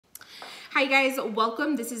Hi guys,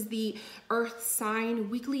 welcome. This is the Earth sign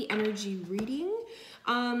weekly energy reading.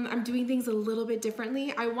 I'm doing things a little bit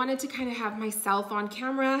differently. I wanted to kind of have myself on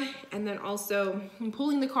camera, and then also I'm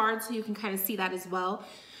pulling the cards so you can kind of see that as well.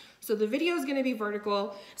 So the video is going to be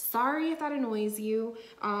vertical. Sorry if that annoys you.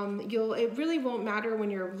 It really won't matter when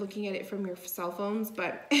you're looking at it from your cell phones,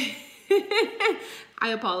 but I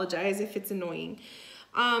apologize if it's annoying.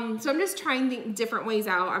 So I'm just trying different ways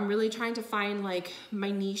out. I'm really trying to find like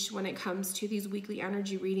my niche when it comes to these weekly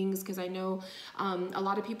energy readings, because I know a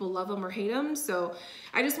lot of people love them or hate them. So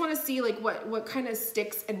I just want to see like what kind of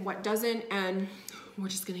sticks and what doesn't, and we're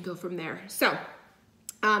just gonna go from there. So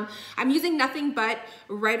I'm using nothing but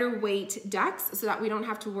Rider Waite decks so that we don't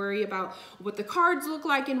have to worry about what the cards look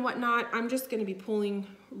like and whatnot. I'm just gonna be pulling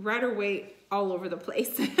Rider Waite all over the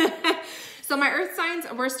place. So my earth signs,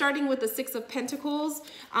 we're starting with the 6 of Pentacles,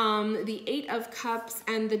 the 8 of Cups,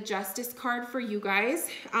 and the Justice card for you guys.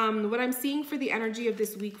 What I'm seeing for the energy of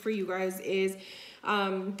this week for you guys is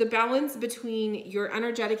the balance between your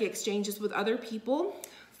energetic exchanges with other people,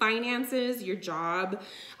 finances, your job,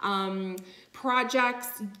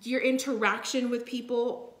 projects, your interaction with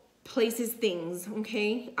people, places, things,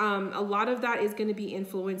 okay? A lot of that is going to be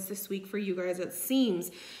influenced this week for you guys, it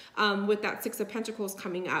seems, with that 6 of Pentacles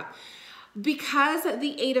coming up. Because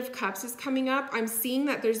the 8 of Cups is coming up, I'm seeing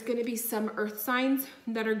that there's going to be some earth signs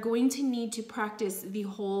that are going to need to practice the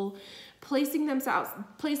whole placing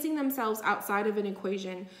themselves outside of an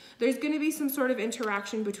equation. There's going to be some sort of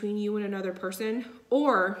interaction between you and another person,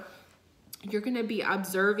 or you're going to be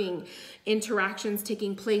observing interactions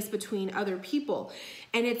taking place between other people.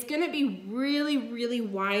 And it's going to be really, really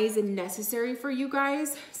wise and necessary for you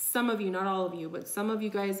guys, some of you, not all of you, but some of you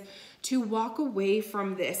guys, to walk away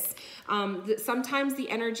from this. Sometimes the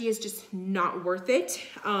energy is just not worth it.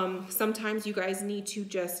 Sometimes you guys need to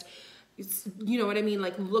just, you know what I mean?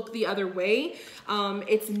 Like look the other way.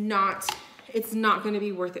 It's not going to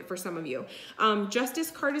be worth it for some of you. Justice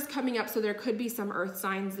card is coming up, so there could be some earth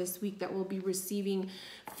signs this week that will be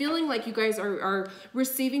feeling like you guys are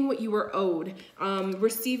receiving what you were owed,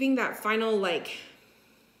 receiving that final like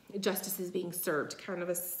justice is being served kind of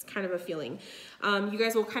a feeling. You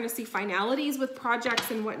guys will kind of see finalities with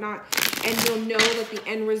projects and whatnot, and you'll know that the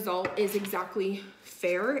end result is exactly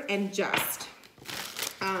fair and just.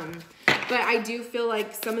 But I do feel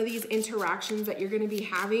like some of these interactions that you're going to be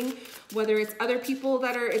having, whether it's other people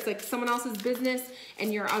that are, it's like someone else's business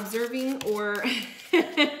and you're observing, or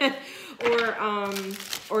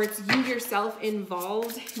or it's you yourself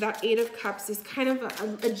involved, that 8 of Cups is kind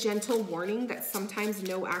of a gentle warning that sometimes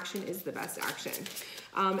no action is the best action.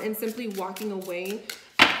 And simply walking away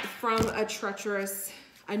from a treacherous,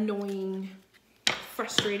 annoying,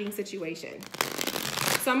 frustrating situation.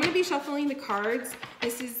 So I'm going to be shuffling the cards.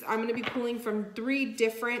 I'm going to be pulling from 3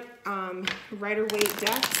 different Rider Waite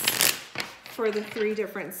decks for the 3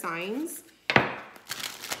 different signs,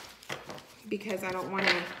 because I don't want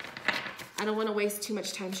to waste too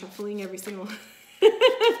much time shuffling every single,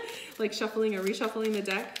 like shuffling or reshuffling the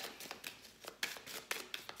deck.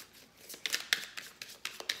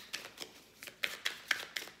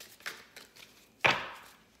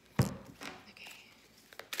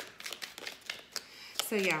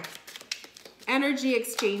 So yeah, energy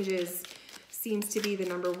exchanges seems to be the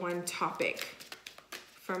 #1 topic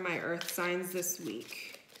for my earth signs this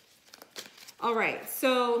week. All right,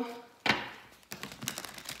 so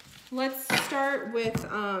let's start with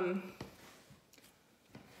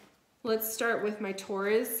my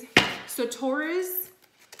Taurus. So Taurus,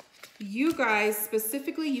 you guys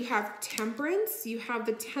specifically, you have Temperance, you have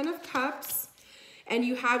the 10 of Cups, and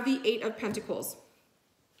you have the 8 of Pentacles.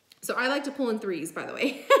 So I like to pull in 3s, by the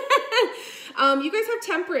way. You guys have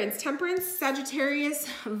Temperance, Sagittarius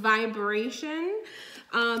vibration.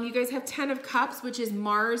 You guys have 10 of Cups, which is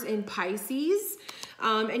Mars in Pisces.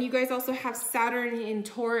 And you guys also have Saturn in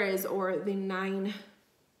Taurus, or the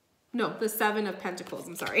 7 of Pentacles,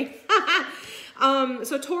 I'm sorry.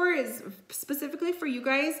 So Taurus, specifically for you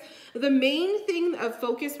guys, the main thing of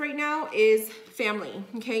focus right now is family,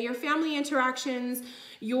 okay? Your family interactions,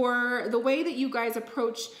 the way that you guys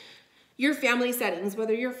approach your family settings,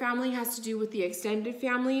 whether your family has to do with the extended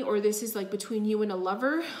family, or this is like between you and a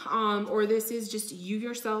lover, or this is just you,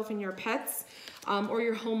 yourself, and your pets, or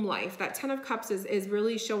your home life. That 10 of Cups is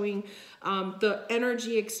really showing the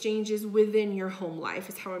energy exchanges within your home life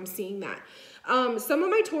is how I'm seeing that. Some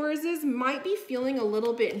of my Tauruses might be feeling a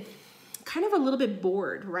little bit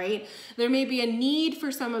bored, right? There may be a need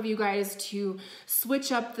for some of you guys to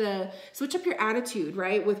switch up your attitude,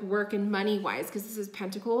 right? With work and money wise, because this is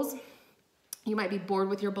Pentacles. You might be bored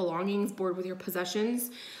with your belongings, bored with your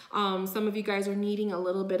possessions. Some of you guys are needing a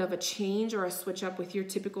little bit of a change or a switch up with your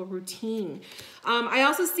typical routine. I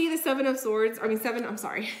also see the Seven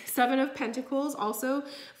of Pentacles also.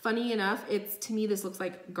 Funny enough, to me, this looks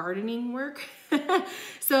like gardening work.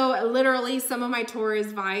 So literally some of my Taurus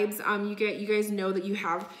vibes, you guys know that you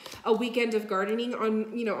have a weekend of gardening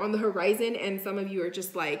on the horizon, and some of you are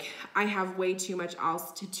just like, I have way too much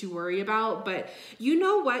else to worry about. But you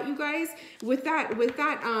know what, you guys, with that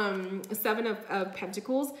Seven of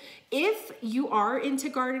Pentacles, if you are into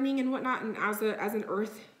gardening and whatnot, and as an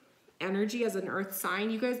earth energy, as an earth sign,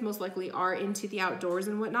 you guys most likely are into the outdoors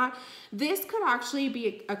and whatnot. This could actually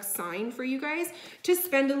be a sign for you guys to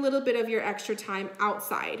spend a little bit of your extra time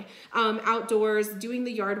outside, outdoors, doing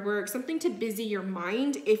the yard work, something to busy your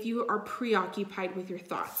mind if you are preoccupied with your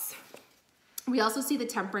thoughts. We also see the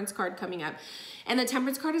Temperance card coming up. And the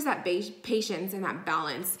Temperance card is that patience and that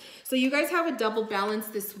balance. So you guys have a double balance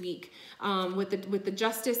this week with the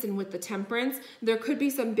Justice and with the Temperance. There could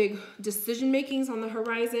be some big decision makings on the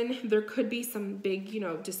horizon. There could be some big,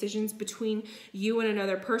 decisions between you and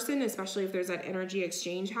another person, especially if there's that energy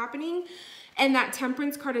exchange happening. And that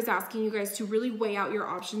Temperance card is asking you guys to really weigh out your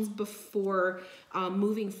options before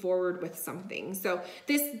moving forward with something. So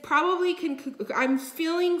this probably I'm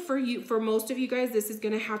feeling for most of you guys, this is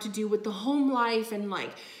going to have to do with the home life and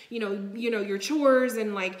your chores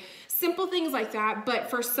and simple things like that. But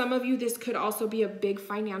for some of you, this could also be a big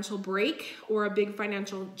financial break or a big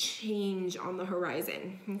financial change on the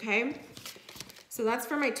horizon. Okay. So that's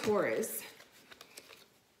for my Taurus.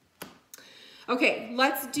 Okay,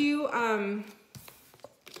 let's do,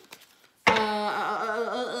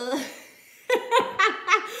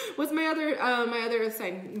 what's my other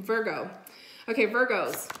sign? Virgo. Okay,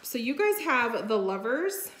 Virgos. So you guys have the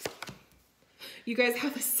Lovers. You guys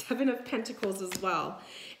have the Seven of Pentacles as well.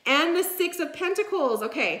 And the Six of Pentacles.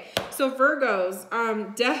 Okay, so Virgos,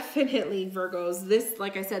 definitely Virgos. This,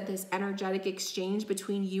 like I said, this energetic exchange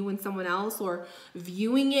between you and someone else, or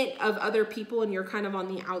viewing it of other people and you're kind of on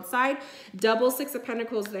the outside. Double Six of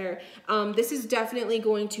Pentacles there. This is definitely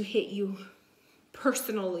going to hit you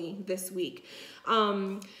personally this week.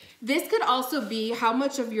 This could also be how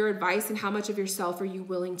much of your advice and how much of yourself are you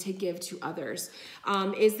willing to give to others?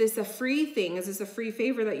 Is this a free thing? Is this a free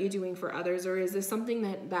favor that you're doing for others? Or is this something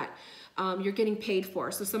that you're getting paid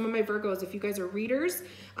for? So some of my Virgos, if you guys are readers,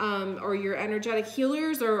 or you're energetic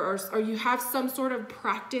healers, or you have some sort of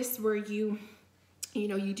practice where you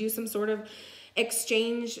do some sort of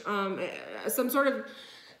exchange,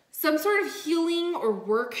 some sort of healing or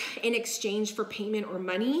work in exchange for payment or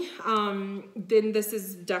money, then this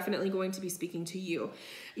is definitely going to be speaking to you.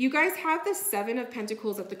 You guys have the Seven of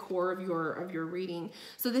Pentacles at the core of your reading.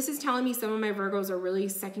 So this is telling me some of my Virgos are really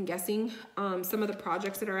second guessing some of the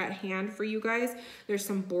projects that are at hand for you guys. There's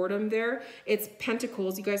some boredom there. It's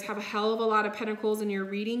Pentacles. You guys have a hell of a lot of Pentacles in your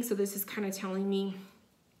reading. So this is kind of telling me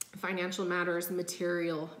financial matters,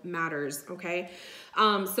 material matters, okay?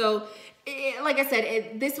 Like I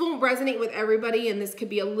said, this won't resonate with everybody, and this could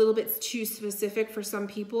be a little bit too specific for some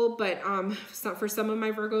people, but for some of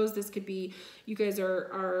my Virgos, this could be you guys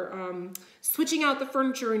are switching out the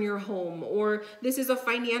furniture in your home, or this is a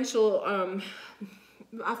financial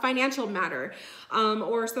matter,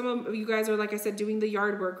 or some of you guys are, like I said, doing the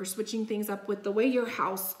yard work or switching things up with the way your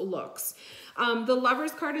house looks. The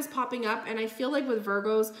Lovers card is popping up, and I feel like with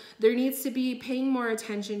Virgos, there needs to be paying more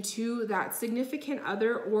attention to that significant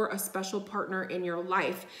other or a special partner in your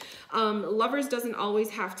life. Lovers doesn't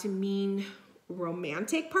always have to mean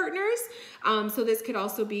romantic partners. So this could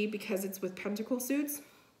also be, because it's with Pentacle suits,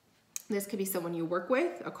 this could be someone you work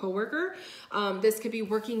with, a coworker. This could be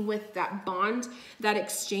working with that bond, that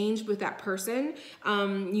exchange with that person.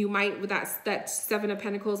 You might, with that Seven of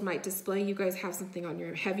Pentacles might display you guys have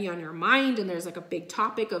something heavy on your mind, and there's like a big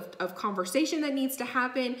topic of conversation that needs to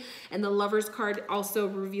happen. And the Lovers card also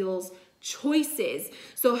reveals choices.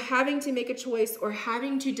 So having to make a choice, or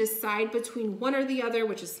having to decide between one or the other,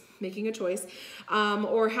 which is making a choice,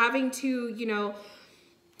 or having to,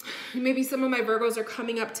 maybe some of my Virgos are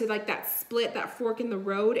coming up to like that split, that fork in the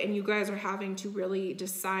road, and you guys are having to really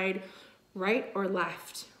decide right or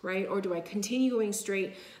left, right? Or do I continue going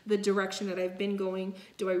straight the direction that I've been going?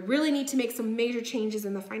 Do I really need to make some major changes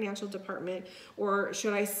in the financial department, or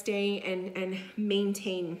should I stay and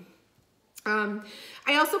maintain?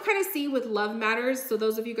 I also kind of see with love matters. So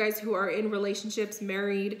those of you guys who are in relationships,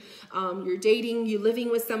 married, you're dating, you're living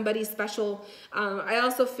with somebody special. I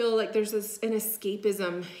also feel like there's an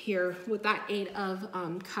escapism here with that Eight of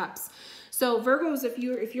Cups. So Virgos,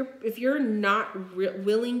 if you're not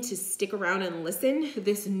willing to stick around and listen,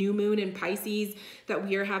 this new moon in Pisces that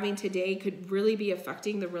we are having today could really be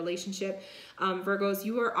affecting the relationship. Virgos,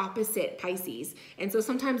 you are opposite Pisces. And so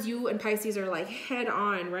sometimes you and Pisces are like head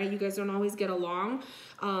on, right? You guys don't always get along.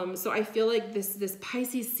 So I feel like this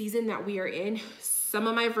Pisces season that we are in, some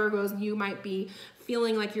of my Virgos, you might be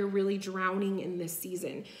feeling like you're really drowning in this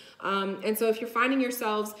season. And so if you're finding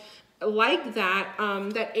yourselves like that,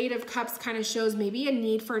 that Eight of Cups kind of shows maybe a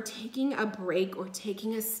need for taking a break or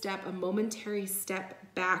taking a step, a momentary step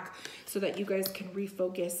back so that you guys can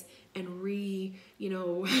refocus and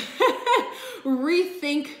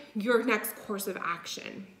rethink your next course of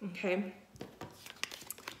action, okay?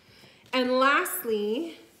 And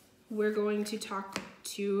lastly, we're going to talk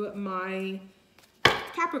to my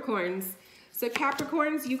Capricorns. So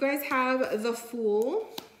Capricorns, you guys have the Fool,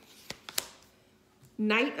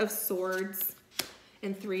 Knight of Swords,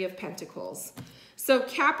 and Three of Pentacles. So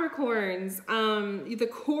Capricorns, the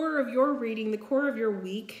core of your reading, the core of your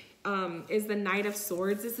week is the Knight of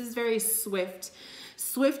Swords. This is very swift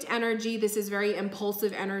energy. This is very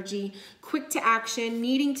impulsive energy, quick to action,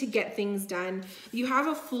 needing to get things done. You have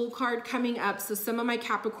a Fool card coming up. So some of my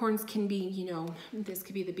Capricorns can be, this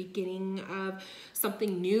could be the beginning of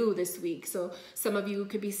something new this week. So some of you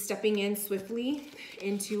could be stepping in swiftly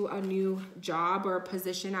into a new job or a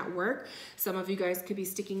position at work. Some of you guys could be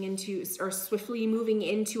swiftly moving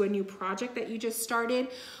into a new project that you just started,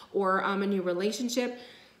 or a new relationship.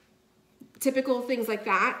 Typical things like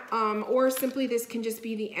that, or simply this can just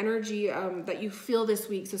be the energy that you feel this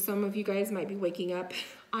week. So some of you guys might be waking up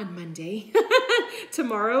on Monday,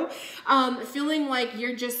 tomorrow, feeling like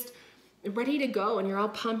you're just ready to go and you're all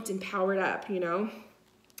pumped and powered up,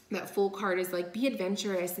 That Fool card is like, be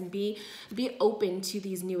adventurous and be open to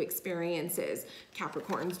these new experiences,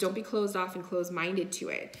 Capricorns. Don't be closed off and closed-minded to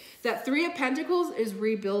it. That Three of Pentacles is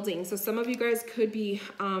rebuilding. So some of you guys could be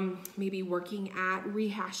maybe working at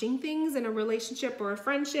rehashing things in a relationship or a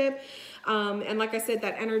friendship. And like I said,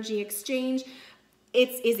 that energy exchange,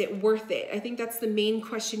 is it worth it? I think that's the main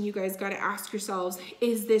question you guys got to ask yourselves.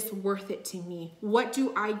 Is this worth it to me? What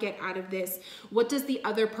do I get out of this? What does the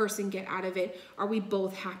other person get out of it? Are we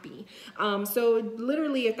both happy? So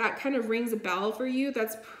literally, if that kind of rings a bell for you,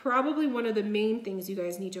 that's probably one of the main things you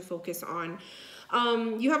guys need to focus on.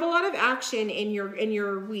 You have a lot of action in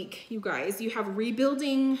your week, you guys. You have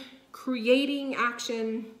rebuilding, creating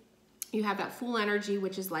action. You have that Fool energy,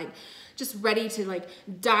 which is like just ready to like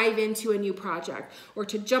dive into a new project or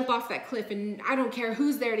to jump off that cliff, and I don't care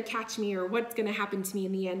who's there to catch me or what's going to happen to me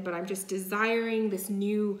in the end, but I'm just desiring this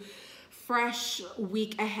new fresh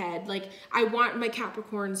week ahead. Like, I want my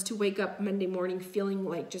Capricorns to wake up Monday morning feeling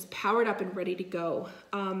like just powered up and ready to go.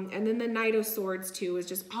 And then the Knight of Swords too is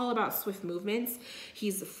just all about swift movements.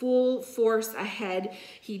 He's full force ahead.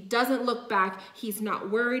 He doesn't look back. He's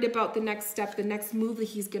not worried about the next step, the next move that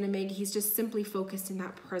he's going to make. He's just simply focused in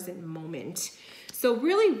that present moment. So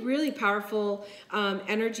really, really powerful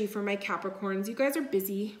energy for my Capricorns. You guys are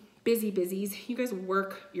busies. You guys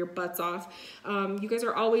work your butts off. You guys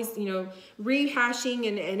are always, rehashing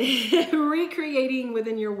and recreating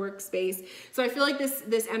within your workspace. So I feel like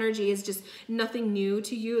this energy is just nothing new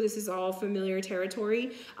to you. This is all familiar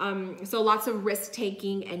territory. So lots of risk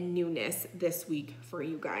taking and newness this week for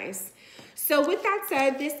you guys. So with that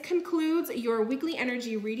said, this concludes your weekly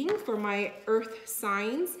energy reading for my Earth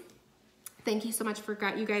signs. Thank you so much for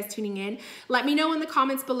you guys tuning in. Let me know in the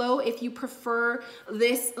comments below if you prefer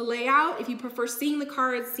this layout, if you prefer seeing the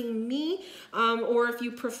cards, seeing me, or if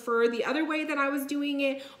you prefer the other way that I was doing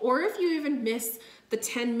it, or if you even miss the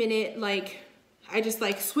 10-minute, I just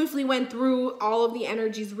swiftly went through all of the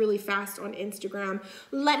energies really fast on Instagram.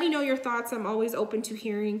 Let me know your thoughts. I'm always open to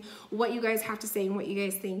hearing what you guys have to say and what you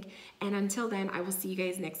guys think. And until then, I will see you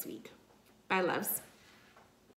guys next week. Bye, loves.